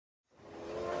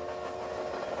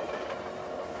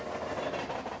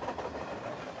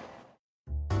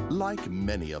Like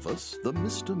many of us, the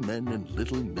Mr. Men and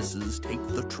Little Misses take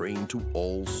the train to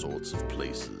all sorts of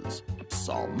places.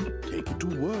 Some take it to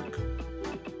work.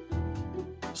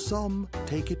 Some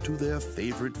take it to their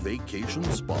favorite vacation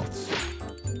spots.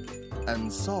 And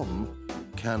some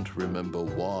can't remember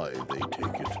why they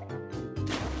take it.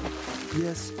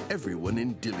 Yes, everyone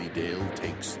in Dillydale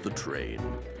takes the train.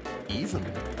 Even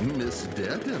Miss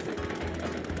Daredevil.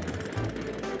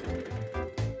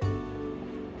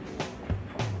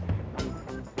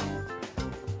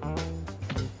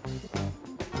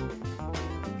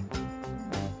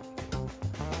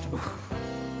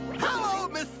 Hello,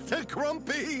 Mr.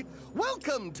 Grumpy!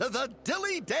 Welcome to the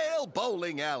Dillydale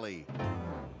Bowling Alley.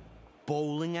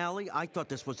 Bowling alley? I thought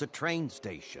this was a train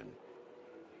station.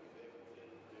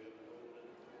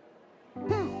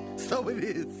 So it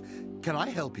is. Can I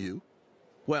help you?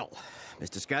 Well,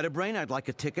 Mr. Scatterbrain, I'd like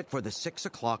a ticket for the 6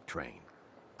 o'clock train.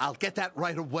 I'll get that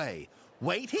right away.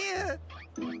 Wait here.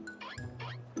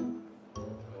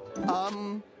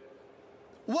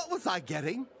 What was I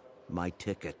getting? My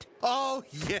ticket. Oh,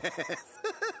 yes.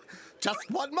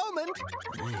 Just one moment.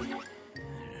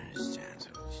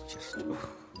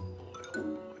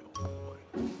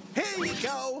 Here you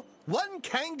go. One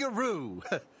kangaroo.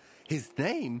 His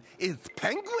name is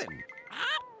Penguin.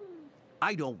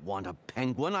 I don't want a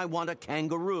penguin. I want a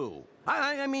kangaroo.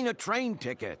 I mean a train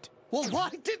ticket. Well,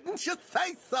 why didn't you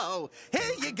say so?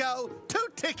 Here you go. 2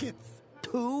 tickets.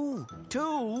 Two?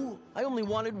 I only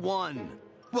wanted one.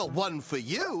 Well, one for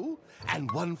you and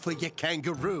one for your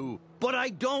kangaroo. But I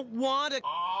don't want a...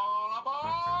 All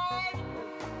aboard!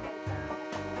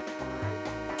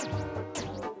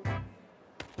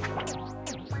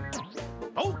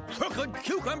 Oh, crooked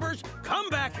cucumbers! Come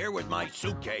back here with my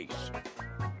suitcase.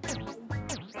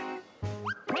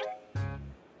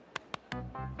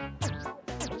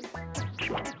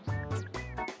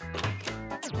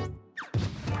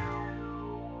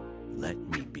 Let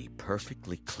me be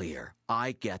perfectly clear.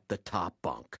 I get the top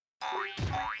bunk.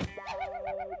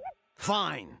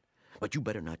 Fine. But you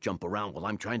better not jump around while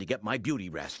I'm trying to get my beauty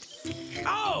rest.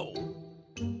 Oh!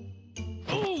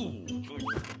 Ooh!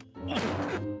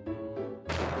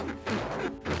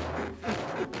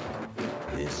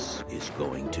 This is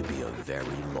going to be a very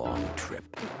long trip.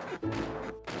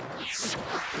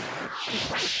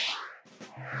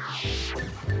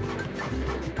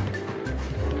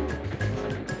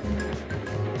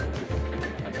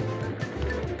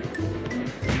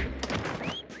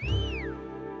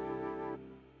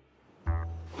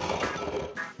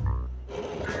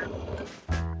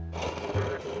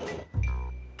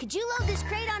 Could you load this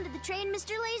crate onto the train,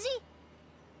 Mr. Lazy?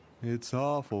 It's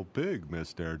awful big,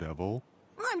 Miss Daredevil.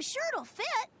 I'm sure it'll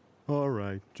fit. All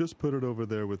right, just put it over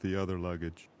there with the other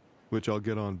luggage, which I'll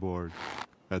get on board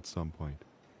at some point.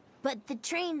 But the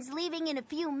train's leaving in a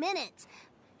few minutes.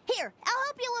 Here, I'll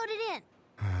help you load it in.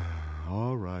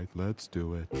 All right, let's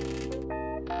do it.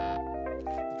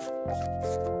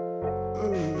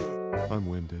 I'm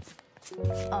winded.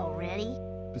 Already?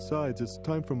 Besides, it's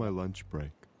time for my lunch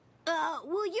break.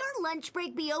 Will your lunch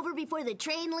break be over before the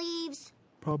train leaves?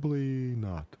 Probably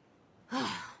not.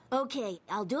 Okay,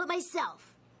 I'll do it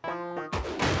myself.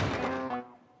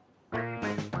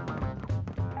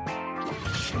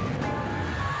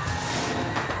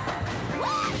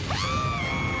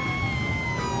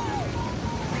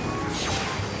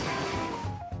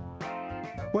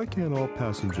 Why can't all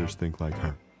passengers think like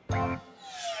her?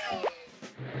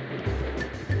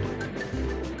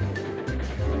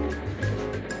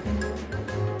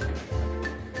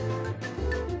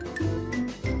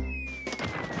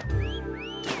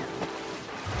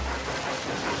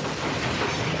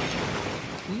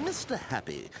 Mr.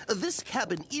 Happy, this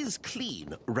cabin is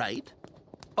clean, right?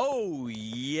 Oh,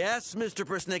 yes, Mr.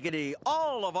 Persnickety.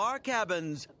 All of our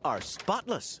cabins are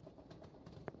spotless.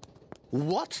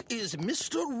 What is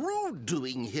Mr. Rude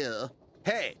doing here?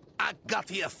 Hey, I got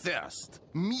here first.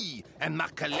 Me and my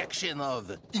collection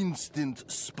of instant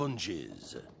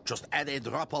sponges. Just add a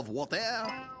drop of water,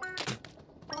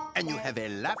 and you have a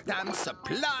lifetime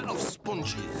supply of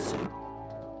sponges.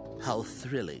 How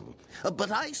thrilling.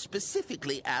 But I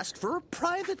specifically asked for a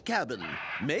private cabin.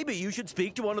 Maybe you should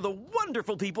speak to one of the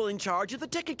wonderful people in charge of the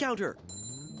ticket counter.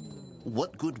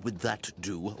 What good would that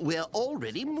do? We're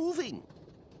already moving.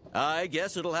 I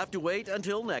guess it'll have to wait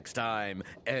until next time.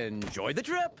 Enjoy the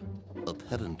trip.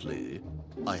 Apparently,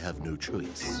 I have no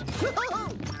choice.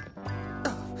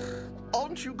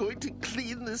 Aren't you going to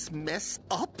clean this mess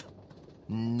up?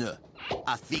 No.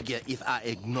 I figure if I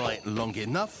ignore it long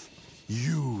enough,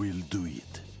 you will do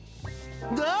it.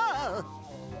 Ah!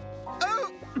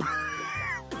 Oh!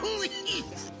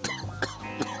 Please!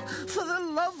 For the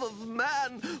love of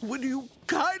man,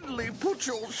 put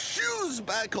your shoes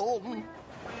back on.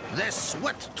 They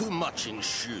sweat too much in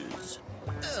shoes.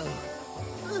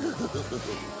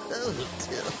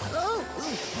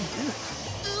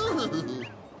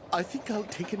 I think I'll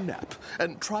take a nap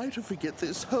and try to forget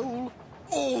this whole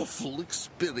awful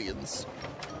experience.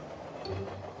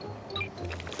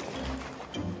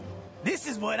 This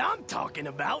is what I'm talking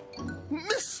about.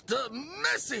 Mr.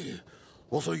 Messi!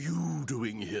 What are you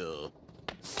doing here?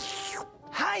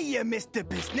 Hiya, Mr.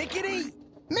 Persnickety.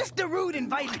 Mr. Rude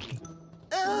invited me.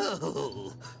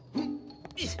 Oh.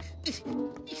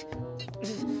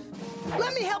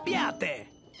 Let me help you out there.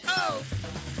 Oh.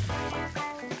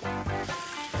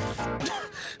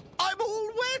 I'm all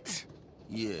wet.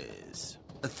 Yes.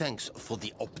 Thanks for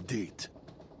the update.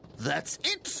 That's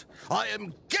it. I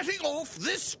am getting off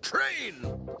this train.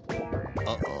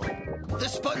 Uh-oh. The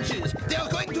sponges, they are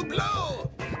going to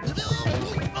blow.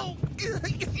 Help!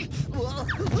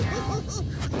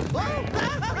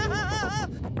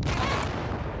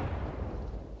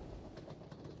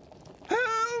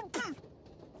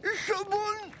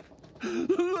 Someone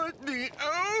let me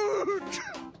out!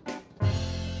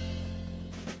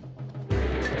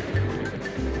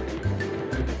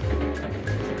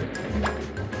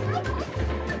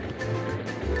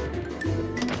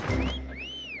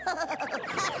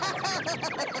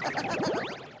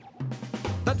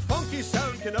 That funky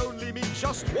sound can only mean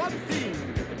just one thing.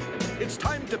 It's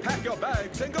time to pack your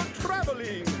bags and go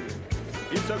traveling.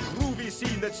 It's a groovy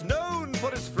scene that's known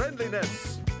for its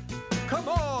friendliness. Come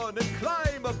on and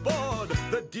climb aboard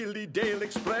the Dilly Dale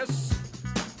Express.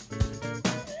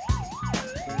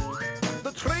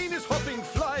 The train is hopping,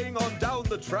 flying on down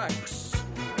the tracks.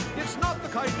 It's not the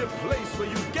kind of place where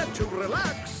you get to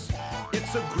relax.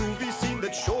 It's a groovy scene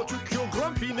that's sure to cure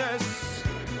grumpiness.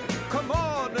 Come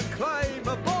on and climb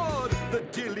aboard the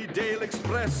Dilly Dale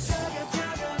Express.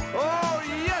 Oh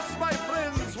yes, my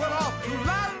friends, we're off to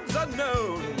lands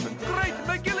unknown. Great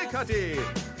McGillicuddy,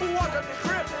 what a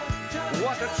trip,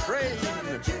 what a train.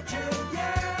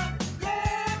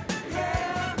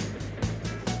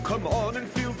 Come on and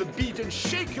feel the beat and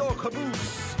shake your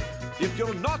caboose. If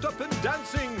you're not up and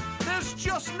dancing, there's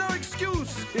just no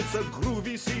excuse. It's a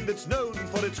groovy scene that's known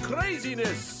for its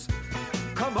craziness.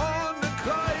 Come on and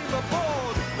climb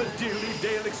aboard the Dilly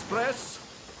Dale Express.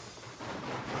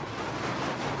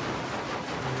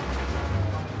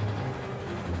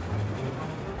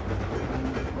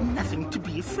 Nothing to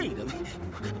be afraid of.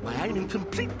 Why, I'm in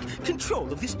complete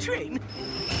control of this train.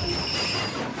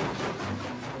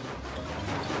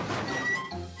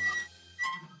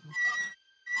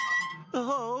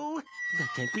 Oh, that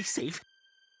can't be safe.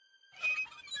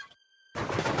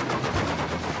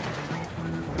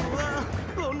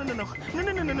 Oh, no, no, no. No,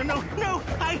 no, no, no, no, no, no.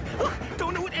 I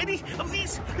don't know what any of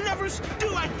these levers do.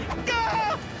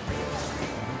 Go!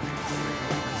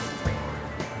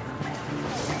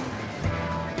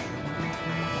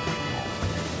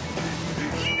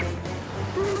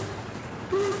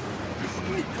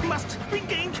 Must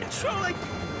regain control.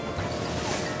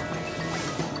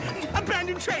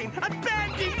 Abandon train!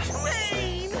 Abandon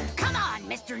train! Come on,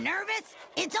 Mr. Nervous.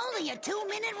 It's only a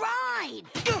 2-minute ride.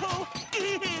 Go!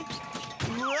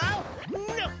 Well,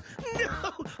 no! No!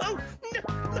 Oh, no!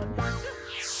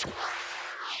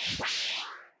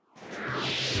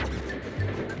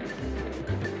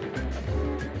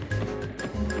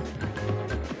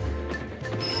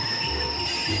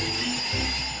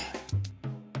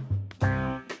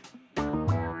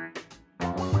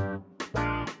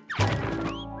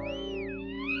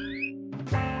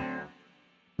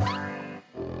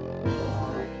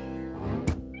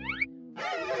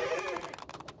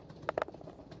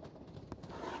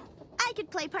 I could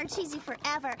play Parcheesi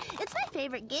forever. It's my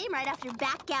favorite game right after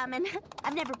backgammon.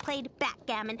 I've never played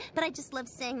backgammon, but I just love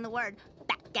saying the word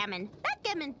backgammon.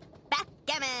 Backgammon.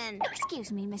 Backgammon.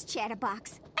 Excuse me, Miss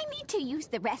Chatterbox. I need to use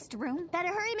the restroom. Better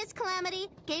hurry, Miss Calamity.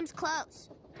 Game's close.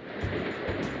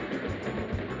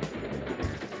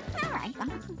 All right.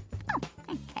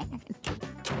 Okay.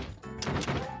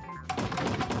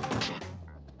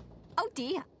 Oh,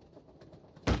 dear.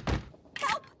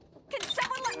 Help! Can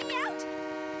someone let me out?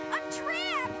 I'm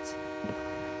trapped!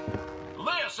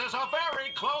 This is a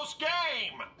very close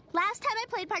game. Last time I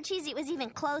played Parcheesi, it was even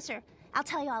closer. I'll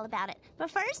tell you all about it. But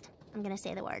first, I'm gonna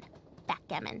say the word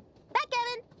backgammon.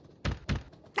 Backgammon!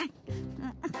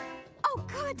 Oh,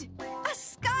 good. A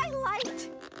skylight.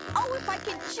 Oh, if I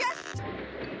could just...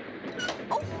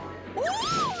 Oh!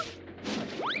 Ooh!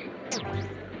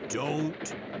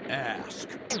 Don't ask.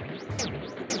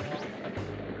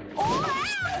 Oh!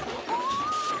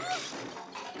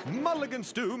 Oh! Mulligan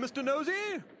stew, Mr.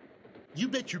 Nosy. You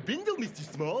bet your bingo, Mr.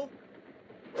 Small.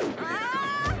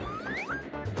 Ah!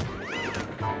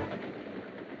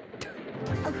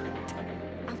 Oh,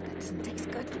 that doesn't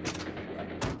taste good.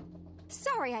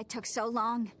 Sorry I took so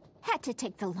long. Had to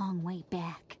take the long way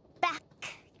back.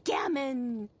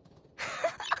 Backgammon.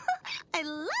 I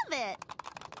love it.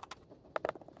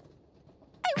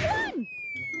 I won!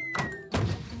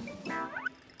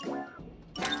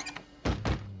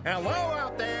 Hello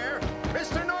out there!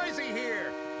 Mr. Noisy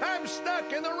here! I'm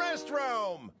stuck in the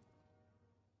restroom!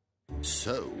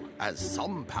 So, as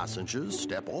some passengers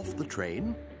step off the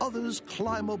train, others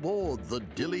climb aboard the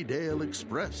Dillydale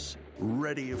Express,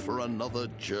 ready for another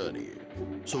journey.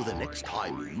 So the next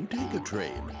time you take a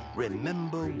train,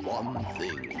 remember one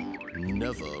thing.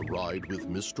 Never ride with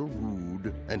Mr.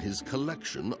 Rude and his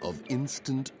collection of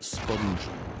instant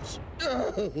sponges.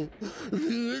 The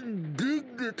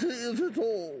indignity of it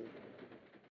all.